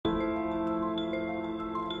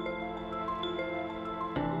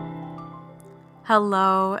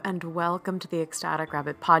Hello, and welcome to the Ecstatic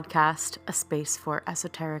Rabbit Podcast, a space for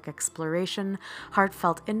esoteric exploration,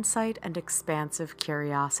 heartfelt insight, and expansive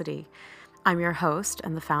curiosity. I'm your host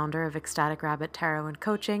and the founder of Ecstatic Rabbit Tarot and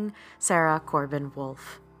Coaching, Sarah Corbin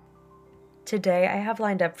Wolf. Today, I have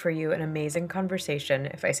lined up for you an amazing conversation,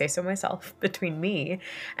 if I say so myself, between me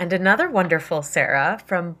and another wonderful Sarah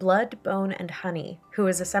from Blood, Bone, and Honey, who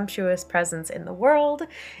is a sumptuous presence in the world,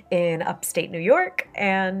 in upstate New York,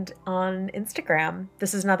 and on Instagram.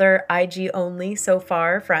 This is another IG only so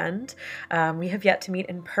far friend. We have yet to meet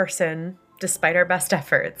in person, despite our best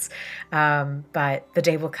efforts, but the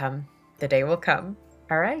day will come. The day will come.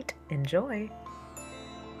 All right, enjoy.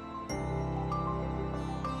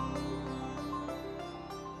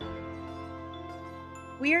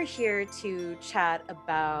 We are here to chat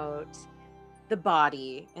about the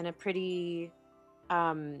body in a pretty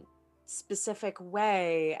specific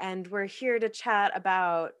way. And we're here to chat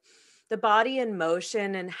about the body in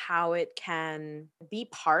motion and how it can be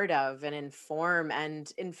part of and inform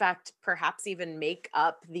and, in fact, perhaps even make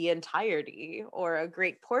up the entirety or a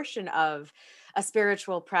great portion of a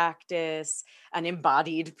spiritual practice, an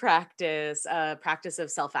embodied practice, a practice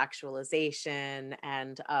of self-actualization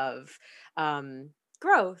and of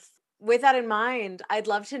growth. With that in mind, I'd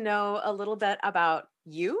love to know a little bit about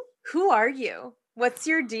you. Who are you? What's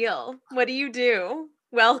your deal? What do you do?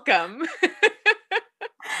 Welcome.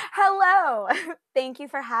 Hello. Thank you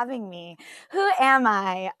for having me. Who am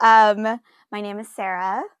I? My name is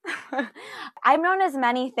Sarah. I'm known as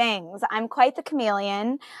many things. I'm quite the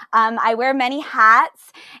chameleon. I wear many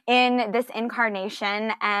hats in this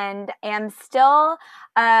incarnation and am still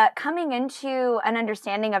coming into an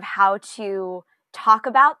understanding of how to talk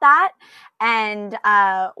about that and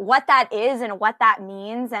what that is and what that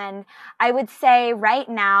means. And I would say right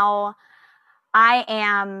now, I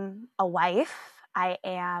am a wife. I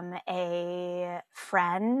am a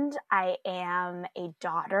friend. I am a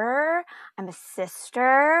daughter. I'm a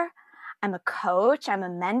sister. I'm a coach. I'm a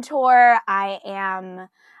mentor. I am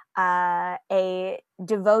a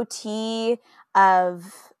devotee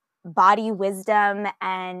of body wisdom,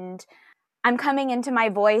 and I'm coming into my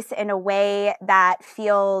voice in a way that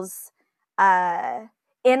feels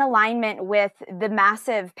in alignment with the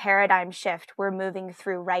massive paradigm shift we're moving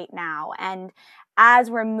through right now. And as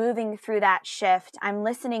we're moving through that shift, I'm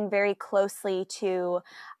listening very closely to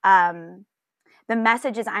the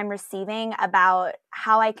messages I'm receiving about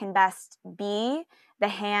how I can best be the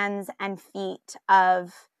hands and feet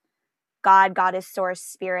of God, Goddess, Source,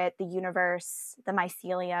 Spirit, the universe, the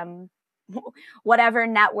mycelium, whatever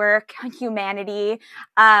network, humanity,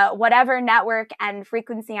 whatever network and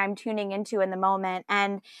frequency I'm tuning into in the moment.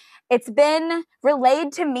 And it's been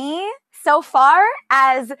relayed to me so far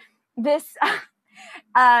as this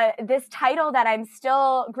this title that I'm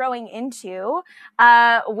still growing into,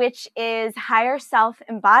 which is Higher Self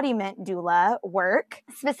Embodiment Doula work,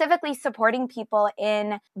 specifically supporting people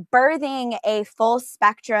in birthing a full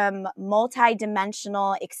spectrum,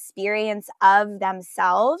 multi-dimensional experience of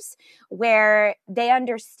themselves, where they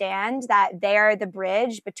understand that they are the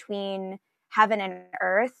bridge between heaven and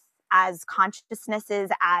earth, as consciousnesses,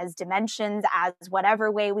 as dimensions, as whatever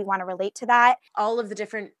way we want to relate to that. All of the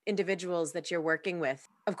different individuals that you're working with,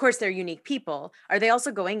 of course, they're unique people. Are they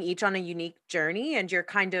also going each on a unique journey and you're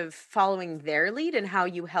kind of following their lead in how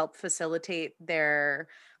you help facilitate their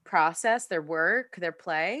process, their work, their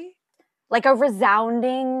play? Like a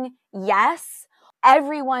resounding yes.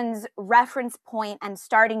 Everyone's reference point and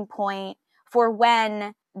starting point for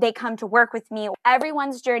when they come to work with me,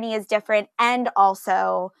 everyone's journey is different. And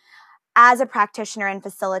also, as a practitioner and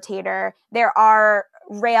facilitator, there are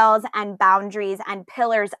rails and boundaries and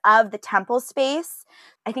pillars of the temple space.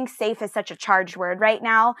 I think safe is such a charged word right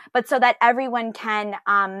now, but so that everyone can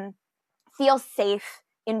feel safe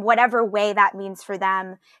in whatever way that means for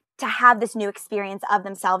them to have this new experience of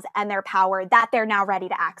themselves and their power that they're now ready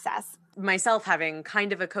to access. Myself having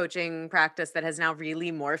kind of a coaching practice that has now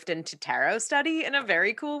really morphed into tarot study in a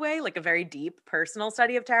very cool way, like a very deep personal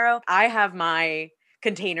study of tarot. I have my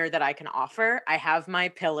container that I can offer. I have my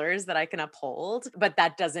pillars that I can uphold, but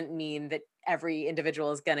that doesn't mean that every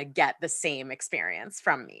individual is going to get the same experience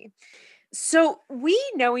from me. So we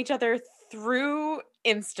know each other through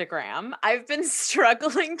Instagram. I've been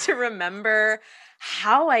struggling to remember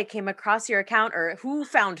how I came across your account or who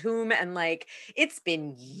found whom. And like, it's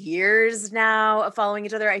been years now of following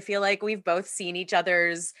each other. I feel like we've both seen each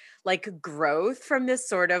other's like growth from this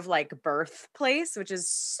sort of like birthplace, which is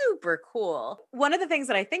super cool. One of the things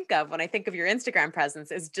that I think of when I think of your Instagram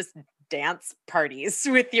presence is just dance parties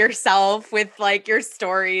with yourself, with like your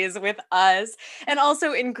stories with us, and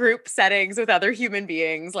also in group settings with other human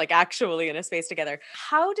beings, like actually in a space together.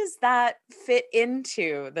 How does that fit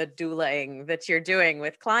into the doulaing that you're doing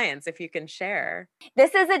with clients, if you can share?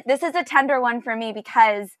 This is a tender one for me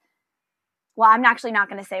because, well, I'm actually not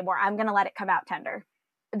going to say more. I'm going to let it come out tender.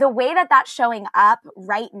 The way that that's showing up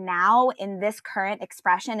right now in this current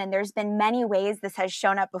expression, and there's been many ways this has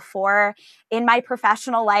shown up before in my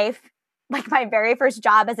professional life, like my very first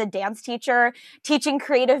job as a dance teacher, teaching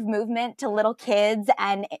creative movement to little kids.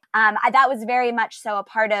 And that was very much so a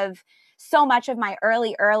part of so much of my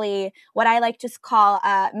early, what I like to call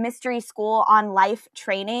mystery school on life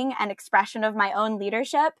training and expression of my own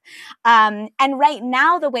leadership. And right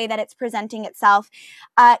now, the way that it's presenting itself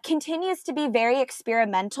continues to be very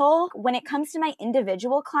experimental. When it comes to my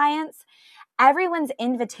individual clients, everyone's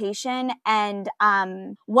invitation and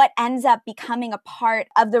what ends up becoming a part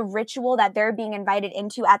of the ritual that they're being invited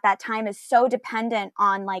into at that time is so dependent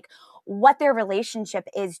on like what their relationship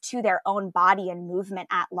is to their own body and movement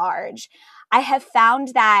at large. I have found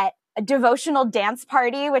that a devotional dance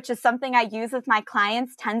party, which is something I use with my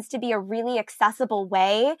clients, tends to be a really accessible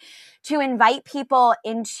way to invite people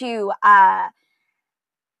into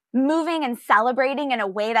moving and celebrating in a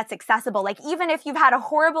way that's accessible. Like even if you've had a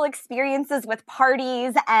horrible experiences with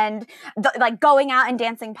parties and like going out and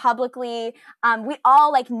dancing publicly, we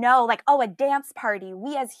all like know like, oh, a dance party.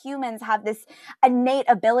 We as humans have this innate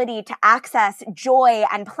ability to access joy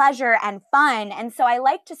and pleasure and fun. And so I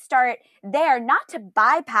like to start there, not to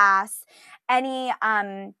bypass any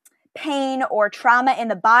pain or trauma in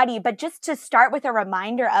the body, but just to start with a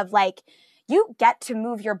reminder of like, you get to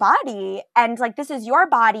move your body and like, this is your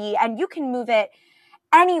body and you can move it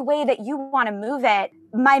any way that you want to move it.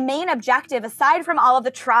 My main objective, aside from all of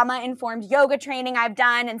the trauma-informed yoga training I've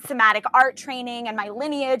done and somatic art training and my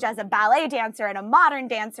lineage as a ballet dancer and a modern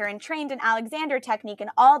dancer and trained in Alexander technique and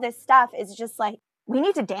all this stuff, is just like, we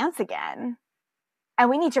need to dance again. And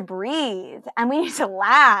we need to breathe and we need to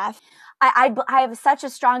laugh. I have such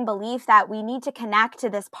a strong belief that we need to connect to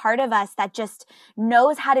this part of us that just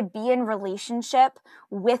knows how to be in relationship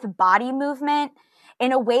with body movement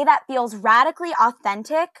in a way that feels radically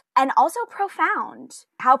authentic and also profound.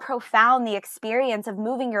 How profound the experience of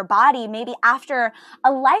moving your body, maybe after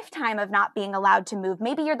a lifetime of not being allowed to move.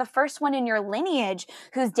 Maybe you're the first one in your lineage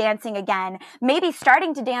who's dancing again. Maybe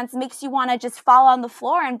starting to dance makes you want to just fall on the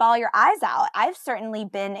floor and bawl your eyes out. I've certainly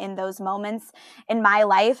been in those moments in my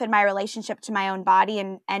life and my relationship to my own body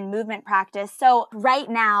and movement practice. So right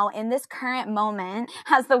now, in this current moment,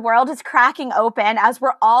 as the world is cracking open, as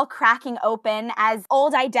we're all cracking open, as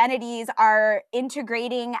old identities are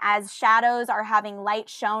integrating, as shadows are having light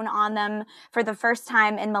shone on them for the first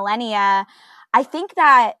time in millennia, I think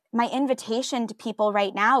that my invitation to people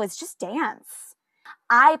right now is just dance.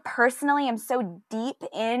 I personally am so deep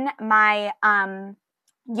in my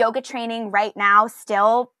yoga training right now,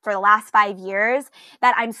 still for the last 5 years,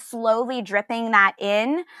 that I'm slowly dripping that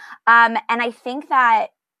in. And I think that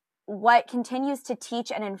what continues to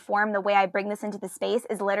teach and inform the way I bring this into the space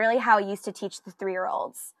is literally how I used to teach the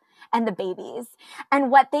 3-year-olds and the babies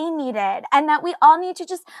and what they needed, and that we all need to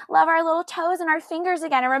just love our little toes and our fingers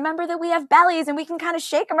again and remember that we have bellies and we can kind of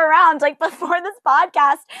shake them around. Like before this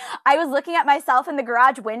podcast, I was looking at myself in the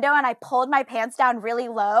garage window and I pulled my pants down really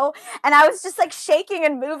low and I was just like shaking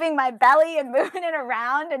and moving my belly and moving it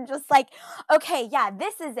around and just like, okay, yeah,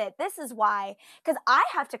 this is it. This is why. Because I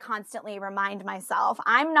have to constantly remind myself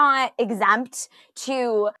I'm not exempt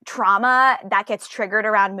to trauma that gets triggered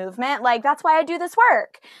around movement. Like that's why I do this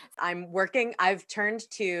work. I've turned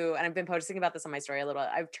to, and I've been posting about this on my story a little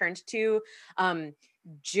bit, I've turned to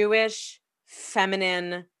Jewish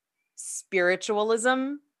feminine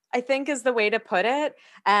spiritualism, I think is the way to put it.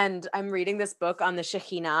 And I'm reading this book on the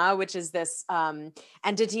Shekhinah, which is this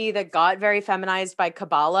entity that got very feminized by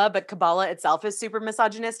Kabbalah, but Kabbalah itself is super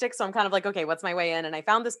misogynistic. So I'm kind of like, okay, what's my way in? And I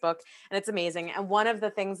found this book and it's amazing. And one of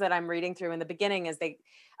the things that I'm reading through in the beginning is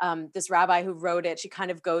this rabbi who wrote it, she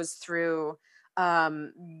kind of goes through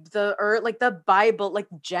the Bible, like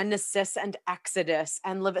Genesis and Exodus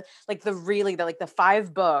and the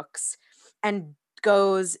 5 books, and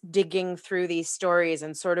goes digging through these stories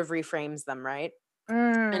and sort of reframes them, right?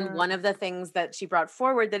 And one of the things that she brought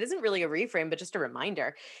forward that isn't really a reframe, but just a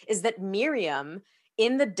reminder, is that Miriam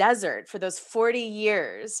in the desert for those 40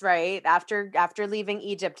 years, right? After leaving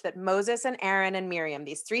Egypt, that Moses and Aaron and Miriam,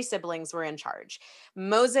 these 3 siblings, were in charge.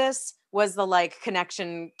 Moses was the like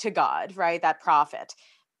connection to God, right? That prophet.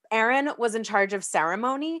 Aaron was in charge of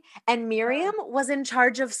ceremony and Miriam was in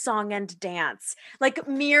charge of song and dance. Like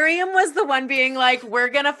Miriam was the one being like, we're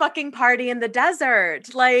going to fucking party in the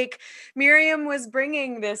desert. Like Miriam was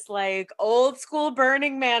bringing this like old school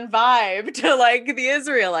Burning Man vibe to like the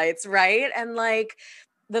Israelites, right? And like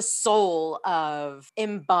the soul of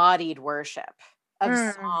embodied worship,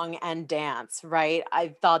 of song and dance, right?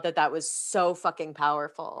 I thought that was so fucking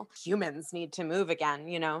powerful. Humans need to move again,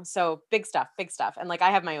 you know? So big stuff, big stuff. And like,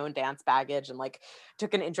 I have my own dance baggage and like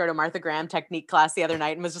took an intro to Martha Graham technique class the other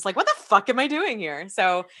night and was just like, what the fuck am I doing here?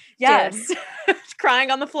 So yes,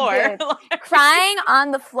 crying on the floor. Crying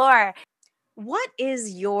on the floor. What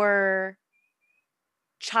is your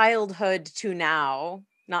childhood to now?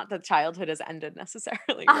 Not that childhood has ended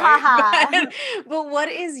necessarily, right? But what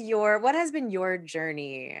has been your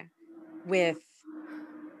journey with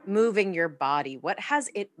moving your body? What has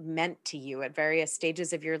it meant to you at various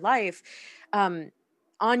stages of your life, on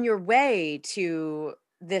your way to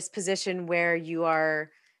this position where you are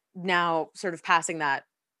now sort of passing that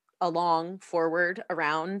along, forward,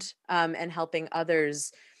 around, and helping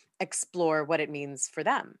others explore what it means for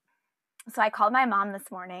them? So I called my mom this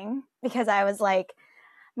morning because I was like,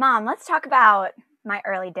 Mom, let's talk about my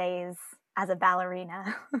early days as a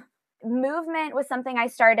ballerina. Movement was something I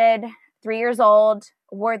started 3 years old,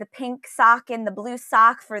 wore the pink sock and the blue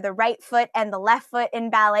sock for the right foot and the left foot in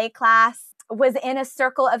ballet class, was in a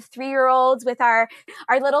circle of 3-year-olds with our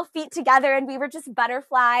little feet together, and we were just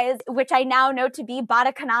butterflies, which I now know to be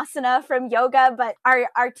Baddha Konasana from yoga. But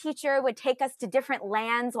our teacher would take us to different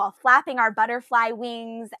lands while flapping our butterfly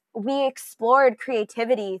wings. We explored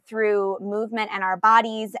creativity through movement and our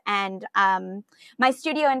bodies. And my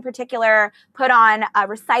studio in particular put on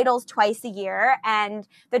recitals twice a year. And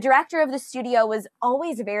the director of the studio was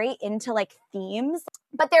always very into like themes.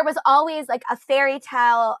 But there was always like a fairy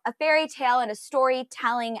tale and a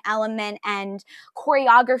storytelling element and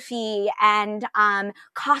choreography and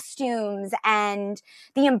costumes and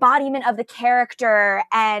the embodiment of the character.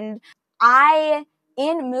 And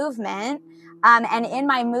in movement and in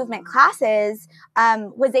my movement classes,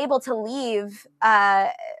 was able to leave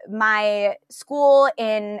my school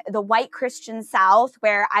in the white Christian South,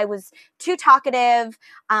 where I was too talkative,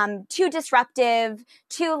 too disruptive,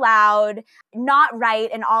 too loud, not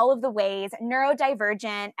right in all of the ways,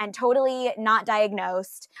 neurodivergent, and totally not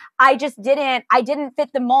diagnosed. I didn't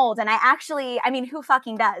fit the mold. And who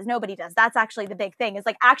fucking does? Nobody does. That's actually the big thing, is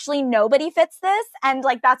like, actually nobody fits this. And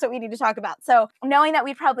like, that's what we need to talk about. So knowing that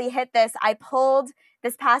we'd probably hit this, I pulled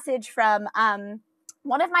this passage from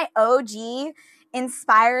one of my OG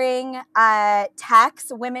inspiring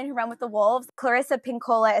texts, Women Who Run with the Wolves. Clarissa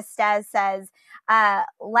Pinkola Estes says,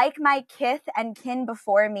 like my kith and kin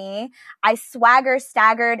before me, I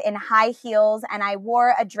staggered in high heels, and I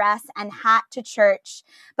wore a dress and hat to church.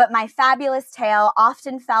 But my fabulous tail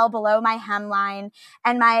often fell below my hemline,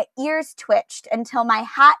 and my ears twitched until my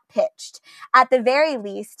hat pitched, at the very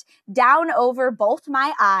least, down over both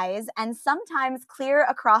my eyes, and sometimes clear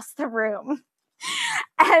across the room.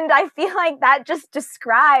 And I feel like that just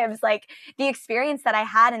describes like the experience that I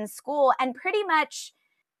had in school and pretty much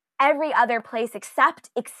every other place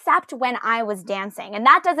except when I was dancing. And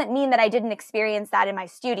that doesn't mean that I didn't experience that in my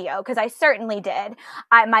studio, because I certainly did.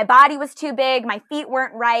 My body was too big. My feet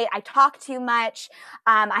weren't right. I talked too much.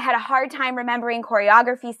 I had a hard time remembering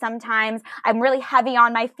choreography sometimes. I'm really heavy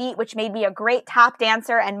on my feet, which made me a great tap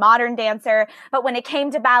dancer and modern dancer. But when it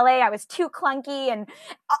came to ballet, I was too clunky and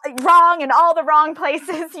wrong in all the wrong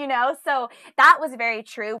places, you know? So that was very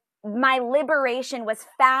true. My liberation was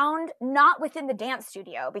found not within the dance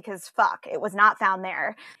studio, because it was not found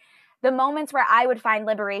there. The moments where I would find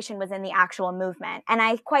liberation was in the actual movement. And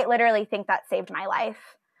I quite literally think that saved my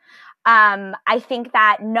life. I think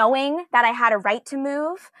that knowing that I had a right to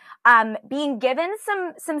move, being given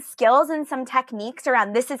some skills and some techniques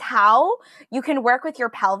around this is how you can work with your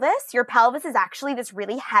pelvis. Your pelvis is actually this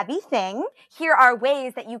really heavy thing. Here are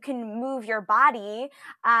ways that you can move your body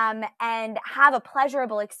and have a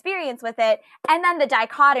pleasurable experience with it. And then the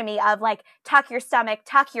dichotomy of like, tuck your stomach,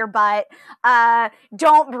 tuck your butt,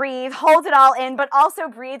 don't breathe, hold it all in, but also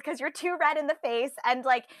breathe because you're too red in the face. And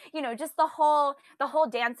like, you know, just the whole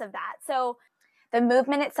dance of that. So the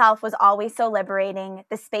movement itself was always so liberating.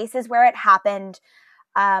 The spaces where it happened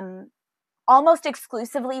almost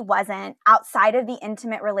exclusively wasn't, outside of the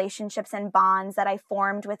intimate relationships and bonds that I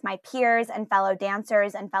formed with my peers and fellow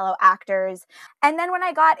dancers and fellow actors. And then when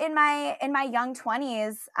I got in my young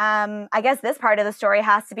 20s, I guess this part of the story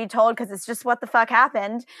has to be told because it's just what the fuck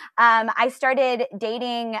happened. I started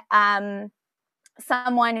dating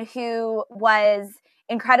someone who was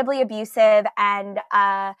incredibly abusive and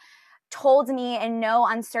told me in no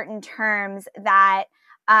uncertain terms that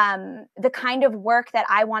the kind of work that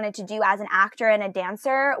I wanted to do as an actor and a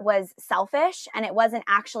dancer was selfish, and it wasn't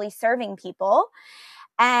actually serving people.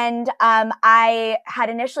 And I had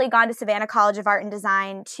initially gone to Savannah College of Art and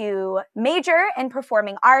Design to major in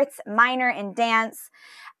performing arts, minor in dance,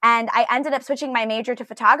 and I ended up switching my major to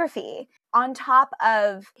photography. On top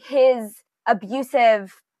of his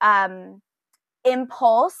abusive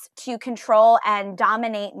impulse to control and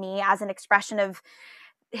dominate me as an expression of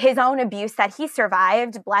his own abuse that he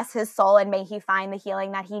survived, bless his soul, and may he find the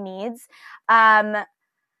healing that he needs. I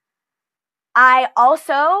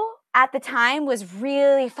also, at the time, was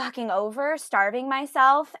really fucking over starving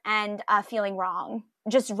myself and feeling wrong.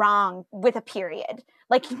 Just wrong with a period.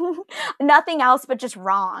 Like nothing else but just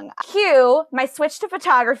wrong. Cue my switch to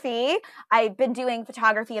photography. I've been doing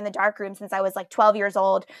photography in the darkroom since I was like 12 years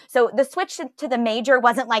old. So the switch to the major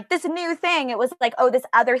wasn't like this new thing. It was like, oh, this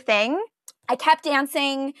other thing. I kept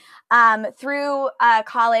dancing through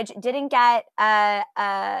college. I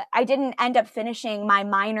didn't end up finishing my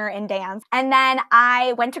minor in dance. And then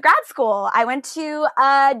I went to grad school. I went to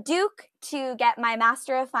Duke to get my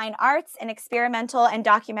Master of Fine Arts in Experimental and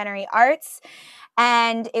Documentary Arts.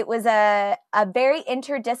 And it was a very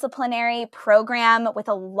interdisciplinary program with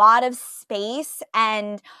a lot of space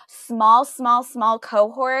and small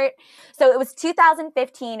cohort. So it was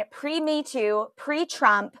 2015, pre-Me Too,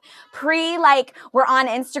 pre-Trump, like we're on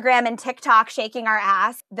Instagram and TikTok shaking our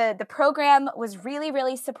ass. The program was really,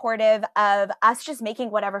 really supportive of us just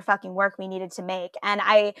making whatever fucking work we needed to make. And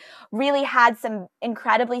I really had some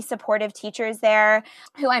incredibly supportive teachers there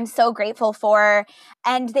who I'm so grateful for.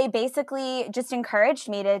 And they basically just encouraged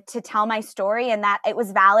me to tell my story, and that it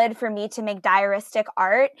was valid for me to make diaristic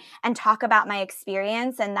art and talk about my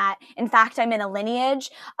experience, and that, in fact, I'm in a lineage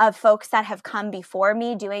of folks that have come before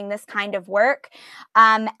me doing this kind of work.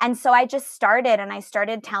 And so I just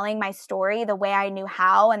started telling my story the way I knew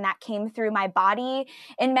how, and that came through my body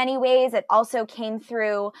in many ways. It also came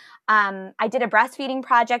through, I did a breastfeeding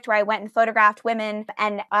project where I went and photographed women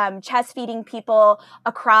and chest feeding people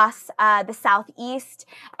across the Southeast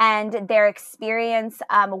and their experience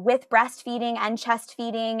with breastfeeding and chest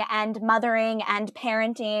feeding and mothering and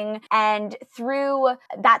parenting. And through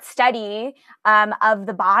that study of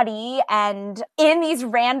the body and in these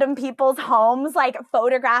random people's homes, like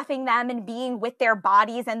photographing them and being with their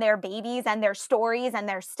bodies and their babies and their stories and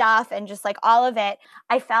their stuff and just like all of it,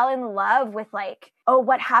 I fell in love with like, oh,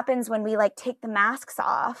 what happens when we like take the masks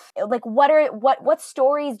off? Like what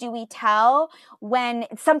stories do we tell when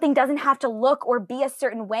something doesn't have to look or be a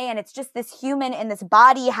certain way, and it's just this human in this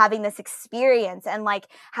body having this experience, and like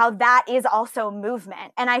how that is also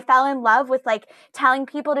movement. And I fell in love with like telling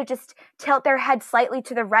people to just tilt their head slightly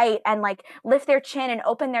to the right and like lift their chin and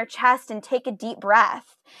open their chest and take a deep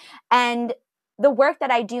breath. And the work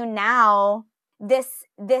that I do now, this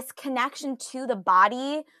connection to the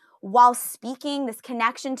body while speaking, this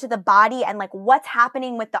connection to the body and like what's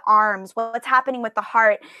happening with the arms, what's happening with the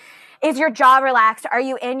heart. Is your jaw relaxed? Are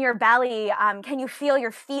you in your belly? Can you feel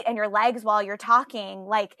your feet and your legs while you're talking?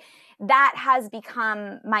 Like that has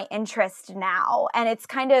become my interest now. And it's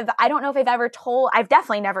kind of, I don't know if I've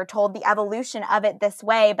definitely never told the evolution of it this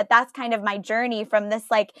way, but that's kind of my journey from this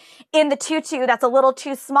like in the tutu that's a little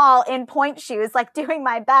too small in point shoes, like doing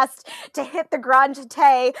my best to hit the grand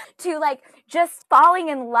jeté, to like just falling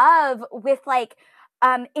in love with like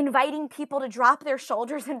inviting people to drop their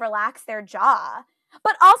shoulders and relax their jaw.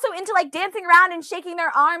 But also into like dancing around and shaking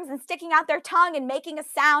their arms and sticking out their tongue and making a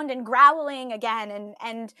sound and growling again.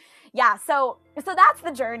 And yeah, so that's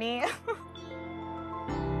the journey.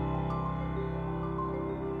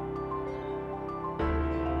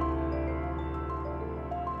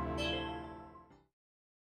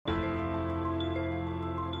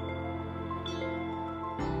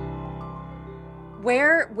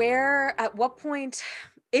 Where, at what point,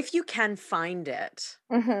 if you can find it,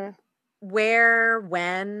 mm-hmm. Where,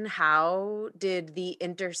 when, how did the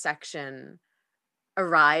intersection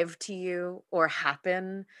arrive to you or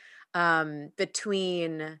happen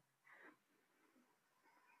between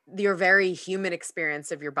your very human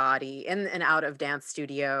experience of your body in and out of dance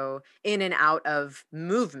studio, in and out of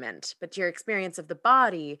movement, but your experience of the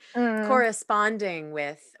body corresponding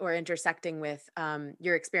with or intersecting with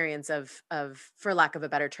your experience of, for lack of a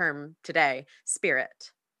better term today,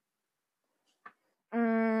 spirit?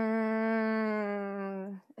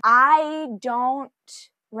 I don't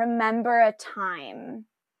remember a time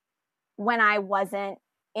when I wasn't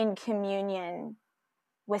in communion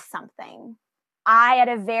with something. I, at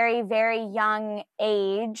a very, very young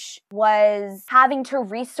age, was having to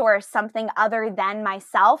resource something other than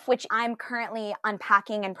myself, which I'm currently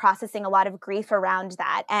unpacking and processing a lot of grief around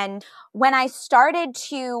that. And when I started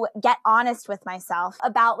to get honest with myself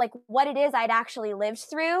about like what it is I'd actually lived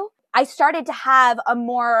through, I started to have a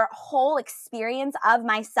more whole experience of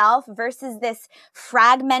myself versus this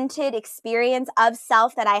fragmented experience of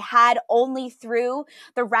self that I had only through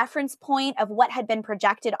the reference point of what had been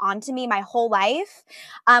projected onto me my whole life,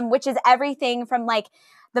 which is everything from like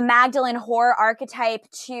the Magdalene whore archetype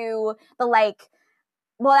to the like,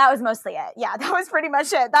 well, that was mostly it. Yeah, that was pretty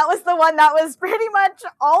much it. That was the one that was pretty much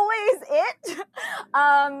always it.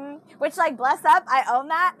 Which, like, bless up, I own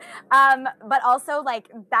that. But also,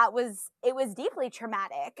 like, it was deeply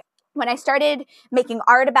traumatic. When I started making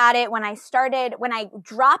art about it, when I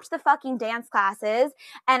dropped the fucking dance classes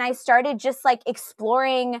and I started just like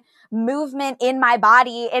exploring movement in my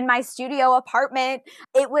body, in my studio apartment,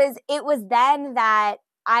 it was then that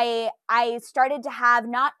I started to have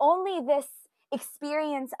not only this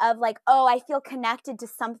experience of like, oh, I feel connected to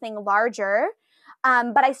something larger.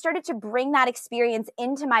 But I started to bring that experience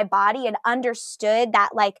into my body and understood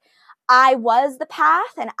that like I was the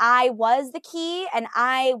path and I was the key and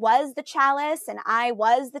I was the chalice and I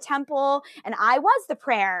was the temple and I was the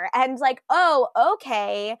prayer. And like, oh,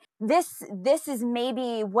 okay, this is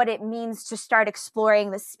maybe what it means to start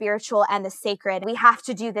exploring the spiritual and the sacred. We have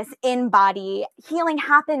to do this in body. Healing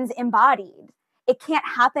happens embodied. It can't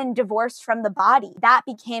happen divorced from the body. That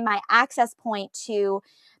became my access point to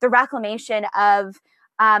the reclamation of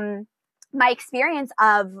my experience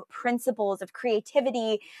of principles of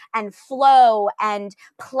creativity and flow and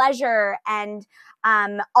pleasure and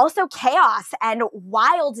also chaos and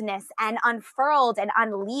wildness and unfurled and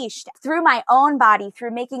unleashed through my own body,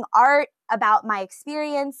 through making art about my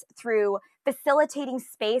experience, through facilitating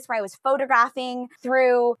space where I was photographing,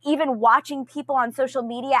 through even watching people on social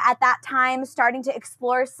media at that time, starting to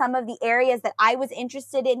explore some of the areas that I was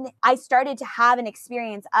interested in. I started to have an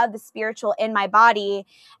experience of the spiritual in my body,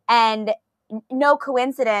 and no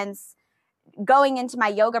coincidence, going into my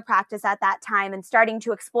yoga practice at that time and starting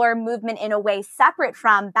to explore movement in a way separate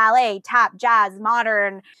from ballet, tap, jazz,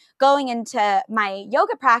 modern, going into my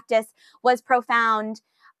yoga practice was profound.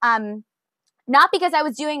 Not because I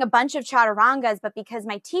was doing a bunch of chaturangas, but because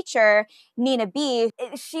my teacher, Nina B,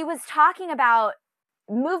 she was talking about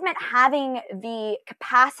movement having the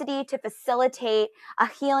capacity to facilitate a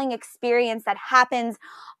healing experience that happens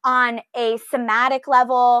on a somatic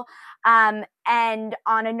level, and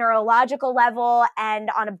on a neurological level, and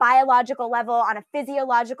on a biological level, on a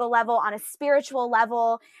physiological level, on a spiritual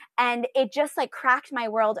level. And it just like cracked my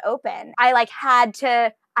world open. I had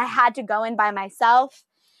to go in by myself.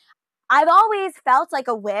 I've always felt like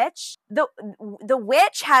a witch. The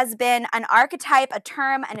witch has been an archetype, a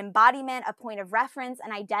term, an embodiment, a point of reference,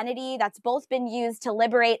 an identity that's both been used to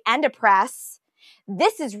liberate and oppress.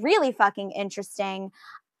 This is really fucking interesting.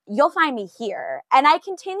 You'll find me here. And I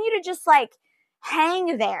continue to just like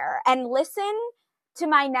hang there and listen to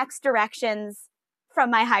my next directions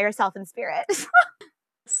from my higher self and spirit.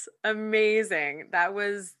 Amazing. That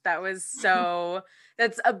was so,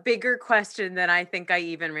 that's a bigger question than I think I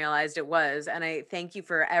even realized it was. And I thank you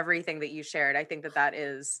for everything that you shared. I think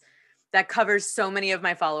that covers so many of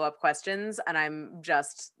my follow-up questions, and I'm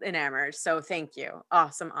just enamored. So thank you.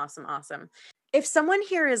 Awesome, awesome, awesome. If someone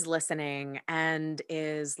here is listening and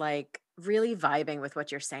is like really vibing with what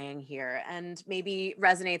you're saying here and maybe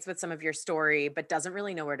resonates with some of your story, but doesn't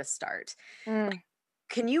really know where to start,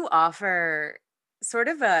 can you offer sort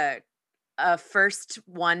of a first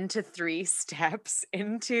 1 to 3 steps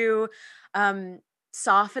into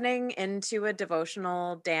softening into a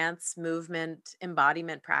devotional dance movement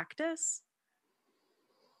embodiment practice?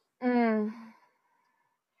 Put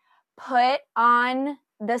on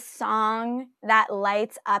the song that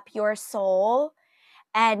lights up your soul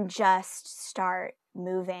and just start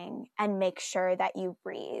moving, and make sure that you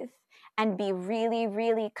breathe and be really,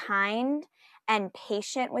 really kind and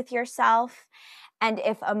patient with yourself. And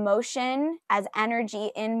if emotion as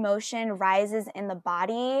energy in motion rises in the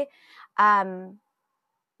body,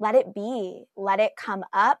 let it be. Let it come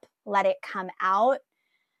up. Let it come out.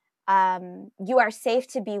 You are safe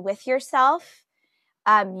to be with yourself.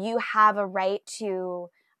 You have a right to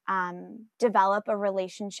develop a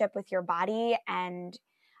relationship with your body and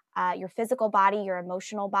your physical body, your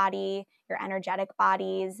emotional body, your energetic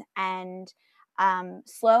bodies. And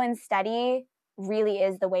slow and steady really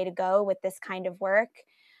is the way to go with this kind of work.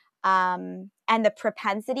 And the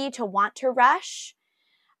propensity to want to rush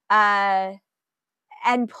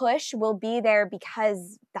and push will be there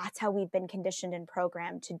because that's how we've been conditioned and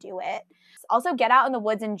programmed to do it. Also, get out in the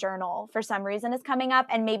woods and journal for some reason is coming up,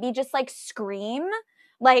 and maybe just like scream.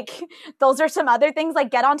 Like those are some other things,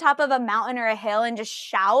 like get on top of a mountain or a hill and just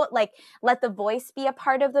shout, like let the voice be a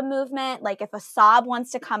part of the movement. Like if a sob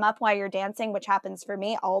wants to come up while you're dancing, which happens for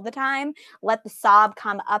me all the time, let the sob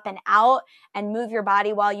come up and out and move your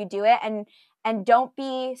body while you do it. And don't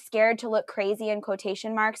be scared to look crazy in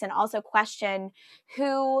quotation marks, and also question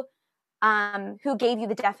who gave you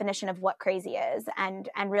the definition of what crazy is, and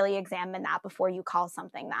really examine that before you call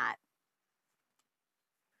something that.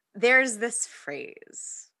 There's this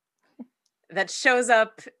phrase that shows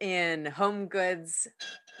up in home goods,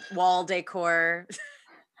 wall decor,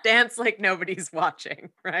 dance like nobody's watching,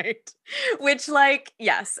 right? Which, like,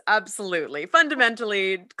 yes, absolutely.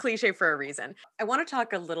 Fundamentally cliche for a reason. I want to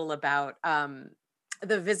talk a little about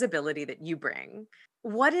the visibility that you bring.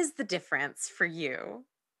 What is the difference for you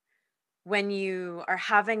when you are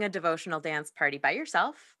having a devotional dance party by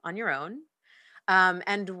yourself on your own,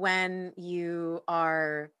 and when you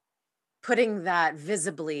are putting that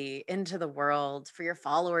visibly into the world for your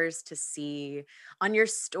followers to see on your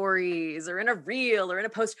stories or in a reel or in a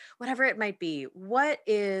post, whatever it might be? What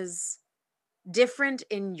is different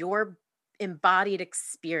in your embodied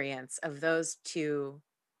experience of those two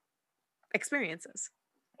experiences?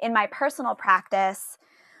 In my personal practice,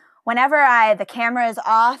 whenever the camera is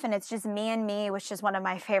off and it's just me and me, which is one of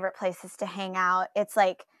my favorite places to hang out, it's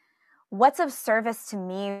like, what's of service to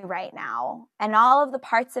me right now? And all of the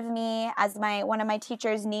parts of me, as one of my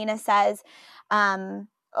teachers, Nina, says,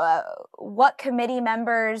 what committee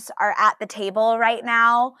members are at the table right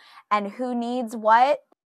now and who needs what.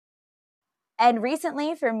 And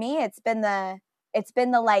recently for me, it's been the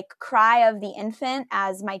like cry of the infant,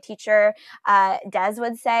 as my teacher Des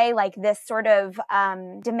would say, like this sort of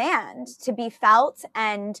demand to be felt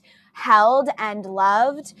and held and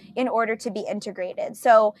loved in order to be integrated.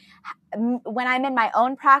 So when I'm in my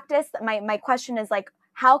own practice, my question is like,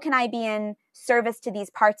 how can I be in service to these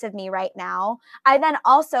parts of me right now? I then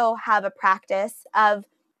also have a practice of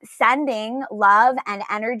sending love and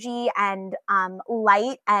energy and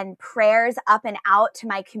light and prayers up and out to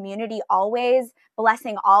my community, always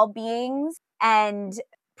blessing all beings, and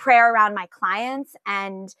prayer around my clients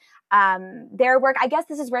and their work. I guess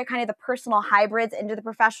this is where kind of the personal hybrids into the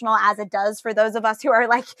professional, as it does for those of us who are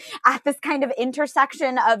like at this kind of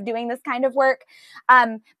intersection of doing this kind of work.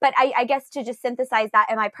 But I guess to just synthesize that,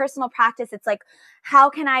 in my personal practice, it's like, how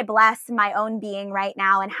can I bless my own being right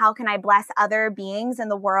now? And how can I bless other beings in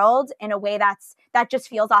the world in a way that just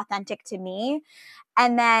feels authentic to me?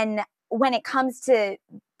 And then when it comes to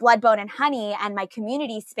Blood, Bone, and Honey and my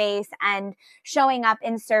community space and showing up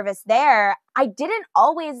in service there, I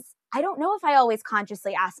don't know if I always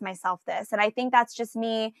consciously asked myself this. And I think that's just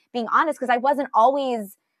me being honest, because I wasn't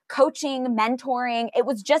always coaching, mentoring. It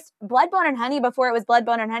was just Blood, Bone, and Honey. Before it was Blood,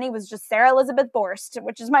 Bone, and Honey, was just Sarah Elizabeth Borst,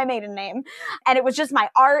 which is my maiden name. And it was just my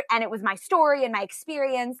art, and it was my story and my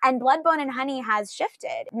experience. And Blood, Bone, and Honey has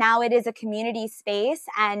shifted. Now it is a community space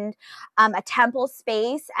and a temple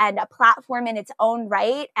space and a platform in its own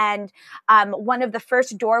right. And one of the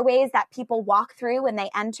first doorways that people walk through when they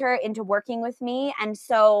enter into working with me. And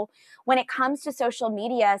so when it comes to social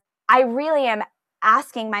media, I really am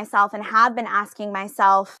asking myself, and have been asking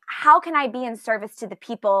myself, how can I be in service to the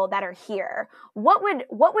people that are here? What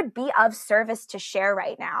would be of service to share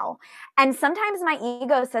right now? And sometimes my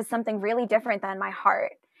ego says something really different than my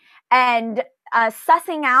heart. And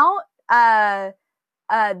sussing out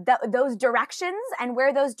those directions and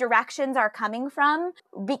where those directions are coming from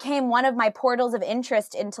became one of my portals of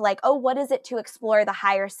interest into like, oh, what is it to explore the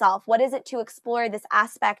higher self? What is it to explore this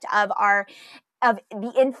aspect of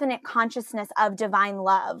the infinite consciousness of divine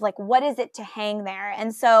love? Like, what is it to hang there?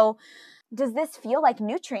 And so, does this feel like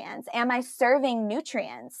nutrients? Am I serving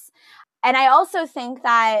nutrients? And I also think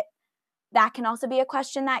that can also be a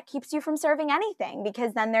question that keeps you from serving anything,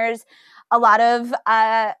 because then there's a lot of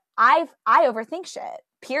I overthink shit.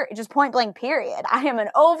 Period. Just point blank, period. I am an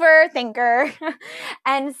overthinker.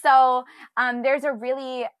 And so there's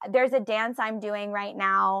a dance I'm doing right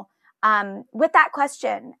now with that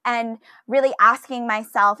question, and really asking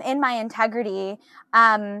myself in my integrity,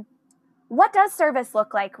 what does service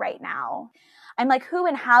look like right now? I'm like, who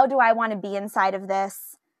and how do I want to be inside of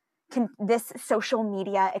this social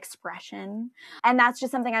media expression? And that's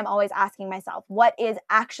just something I'm always asking myself. What is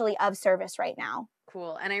actually of service right now?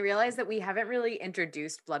 Cool. And I realize that we haven't really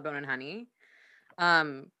introduced Blood, Bone, and Honey.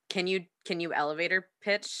 Can you elevator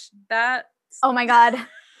pitch that? Oh my God.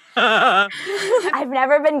 I've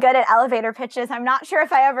never been good at elevator pitches. I'm not sure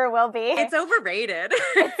if I ever will be. It's overrated.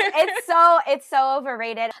 It's so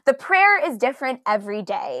overrated. The prayer is different every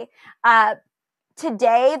day.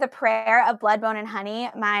 Today, the prayer of Blood, Bone, and Honey,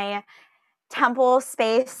 my temple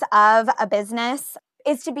space of a business,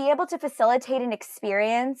 is to be able to facilitate an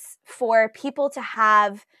experience for people to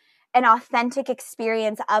have an authentic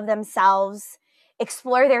experience of themselves,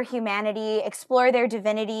 explore their humanity, explore their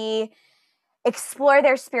divinity, explore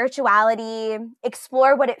their spirituality,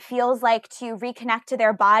 explore what it feels like to reconnect to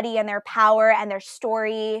their body and their power and their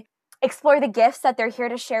story, explore the gifts that they're here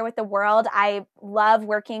to share with the world. I love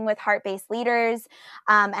working with heart-based leaders,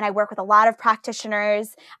 and I work with a lot of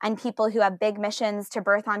practitioners and people who have big missions to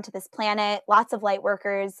birth onto this planet, lots of light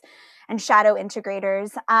workers and shadow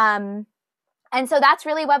integrators. And so that's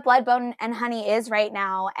really what Blood, Bone, and Honey is right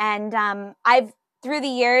now. And I've, through the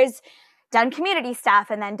years, done community stuff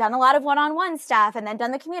and then done a lot of one-on-one stuff and then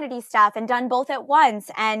done the community stuff and done both at once.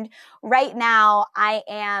 And right now I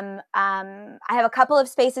have a couple of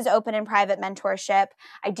spaces open in private mentorship.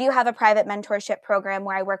 I do have a private mentorship program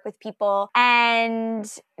where I work with people, and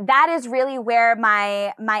that is really where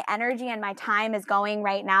my energy and my time is going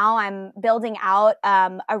right now. I'm building out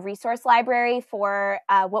a resource library for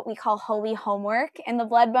what we call holy homework in the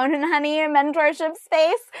Blood, Bone, and Honey mentorship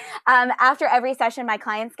space. After every session, my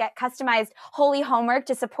clients get customized holy homework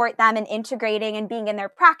to support them in integrating and being in their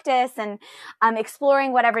practice and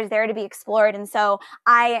exploring whatever's there to be explored. And so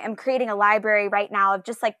I am creating a library right now of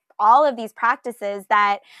just like all of these practices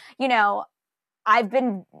that, you know, I've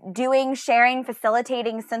been doing, sharing,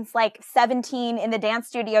 facilitating since like 17 in the dance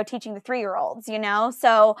studio teaching the 3-year-olds, you know?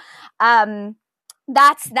 So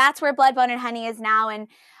that's where Blood, Bone, and Honey is now. And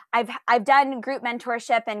I've done group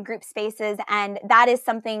mentorship and group spaces, and that is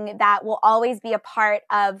something that will always be a part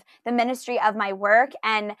of the ministry of my work.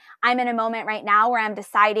 And I'm in a moment right now where I'm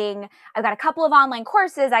deciding, I've got a couple of online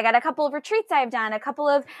courses, I got a couple of retreats I've done, a couple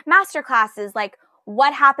of master classes, like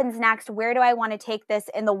what happens next? Where do I want to take this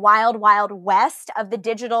in the wild, wild west of the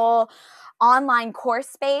digital online course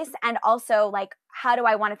space? And also, like, how do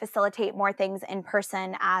I want to facilitate more things in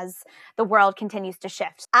person as the world continues to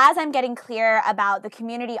shift? As I'm getting clear about the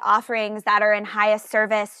community offerings that are in highest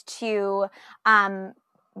service to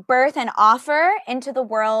birth and offer into the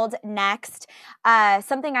world next,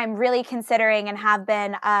 something I'm really considering and have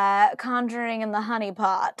been conjuring in the honey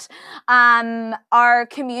pot, our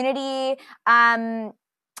community,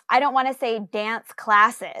 I don't want to say dance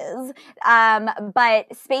classes, but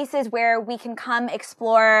spaces where we can come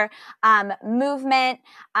explore movement,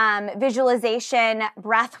 visualization,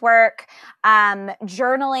 breath work,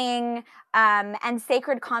 journaling, and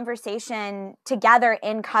sacred conversation together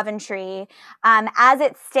in Coventry. As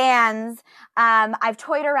it stands, I've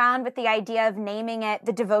toyed around with the idea of naming it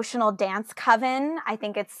the Devotional Dance Coven. I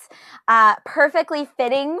think it's perfectly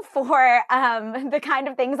fitting for the kind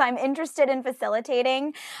of things I'm interested in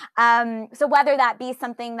facilitating. So whether that be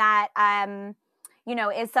something that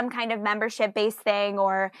is some kind of membership-based thing,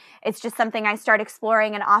 or it's just something I start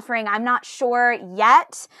exploring and offering, I'm not sure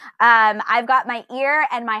yet. I've got my ear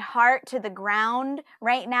and my heart to the ground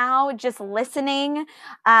right now, just listening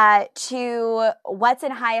to what's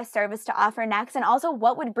in highest service to offer next, and also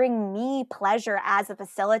what would bring me pleasure as a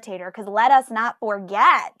facilitator. Because let us not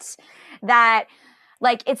forget that,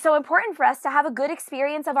 like, it's so important for us to have a good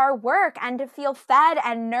experience of our work and to feel fed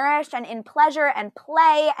and nourished and in pleasure and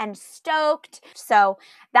play and stoked. So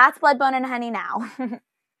that's Blood, Bone, and Honey now.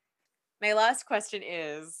 My last question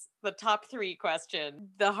is the top 3 question,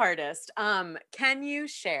 the hardest. Can you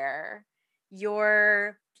share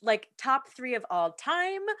your top 3 of all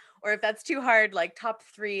time, or if that's too hard, like top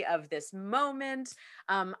 3 of this moment,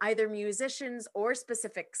 either musicians or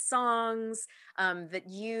specific songs that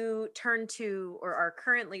you turn to or are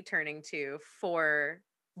currently turning to for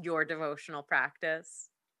your devotional practice?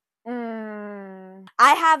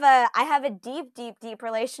 I have a deep, deep, deep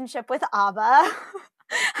relationship with ABBA.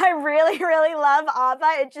 I really, really love ABBA.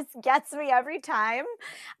 It just gets me every time.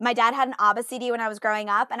 My dad had an ABBA CD when I was growing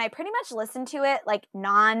up, and I pretty much listened to it like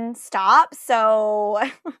nonstop. So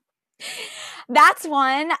that's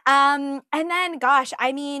one. And then, gosh,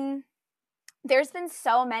 I mean, there's been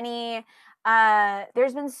so many.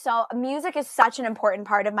 Music is such an important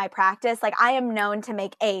part of my practice. Like, I am known to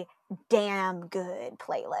make a damn good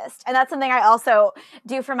playlist. And that's something I also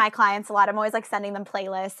do for my clients a lot. I'm always like sending them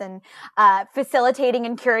playlists and facilitating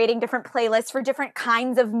and curating different playlists for different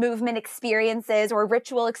kinds of movement experiences or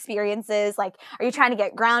ritual experiences. Like, are you trying to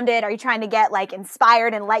get grounded? Are you trying to get like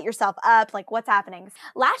inspired and light yourself up? Like, what's happening?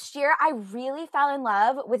 Last year, I really fell in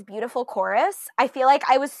love with Beautiful Chorus. I feel like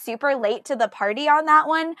I was super late to the party on that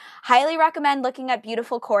one. Highly recommend looking at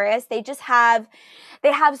Beautiful Chorus. They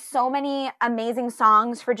have so many amazing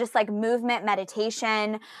songs for just like movement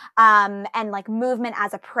meditation, and like movement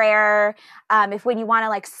as a prayer. If when you want to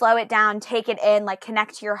like slow it down, take it in, like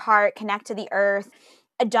connect to your heart, connect to the earth.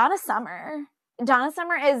 Donna Summer. Donna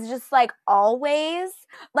Summer is just like always,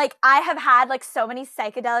 like I have had like so many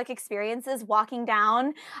psychedelic experiences walking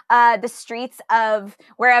down the streets of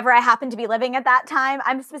wherever I happened to be living at that time.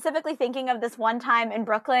 I'm specifically thinking of this one time in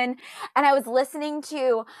Brooklyn, and I was listening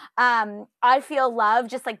to I Feel Love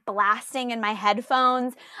just like blasting in my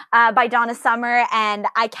headphones by Donna Summer, and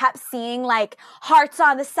I kept seeing like hearts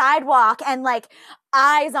on the sidewalk and like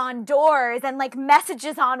eyes on doors and like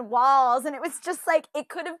messages on walls, and it was just like it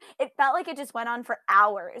felt like it just went on for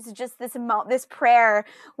hours, just this prayer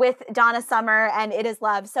with Donna Summer and It Is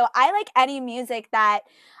Love. So I like any music that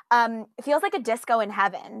feels like a disco in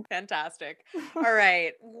heaven. Fantastic. All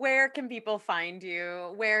right, where can people find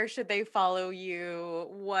you? Where should they follow you?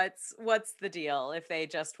 What's the deal if they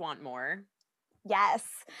just want more? Yes.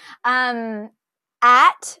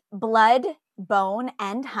 At Blood, Bone,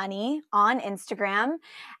 and Honey on Instagram,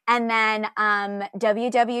 and then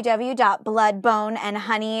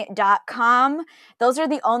www.bloodboneandhoney.com. Those are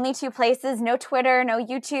the only two places. No Twitter, no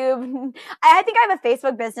YouTube. I think I have a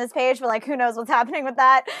Facebook business page, but like who knows what's happening with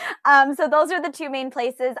that. So those are the two main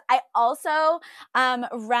places. I also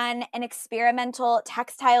run an experimental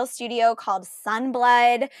textile studio called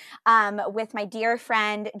Sunblood with my dear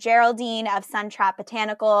friend Geraldine of Suntrap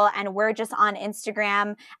Botanical, and we're just on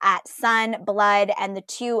Instagram at Sunblood, and the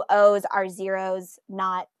 2 O's are zeros,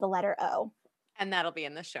 not the letter O. And that'll be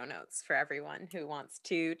in the show notes for everyone who wants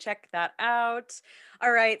to check that out.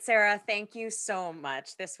 All right, Sarah, thank you so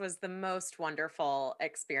much. This was the most wonderful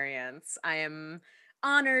experience. I am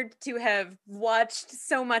honored to have watched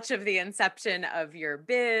so much of the inception of your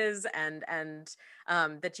biz and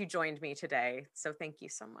that you joined me today. So thank you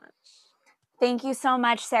so much. Thank you so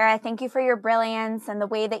much, Sarah. Thank you for your brilliance and the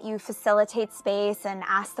way that you facilitate space and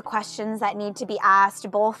ask the questions that need to be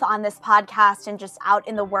asked, both on this podcast and just out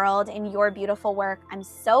in the world in your beautiful work. I'm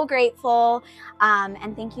so grateful.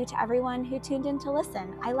 And thank you to everyone who tuned in to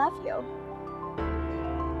listen. I love you.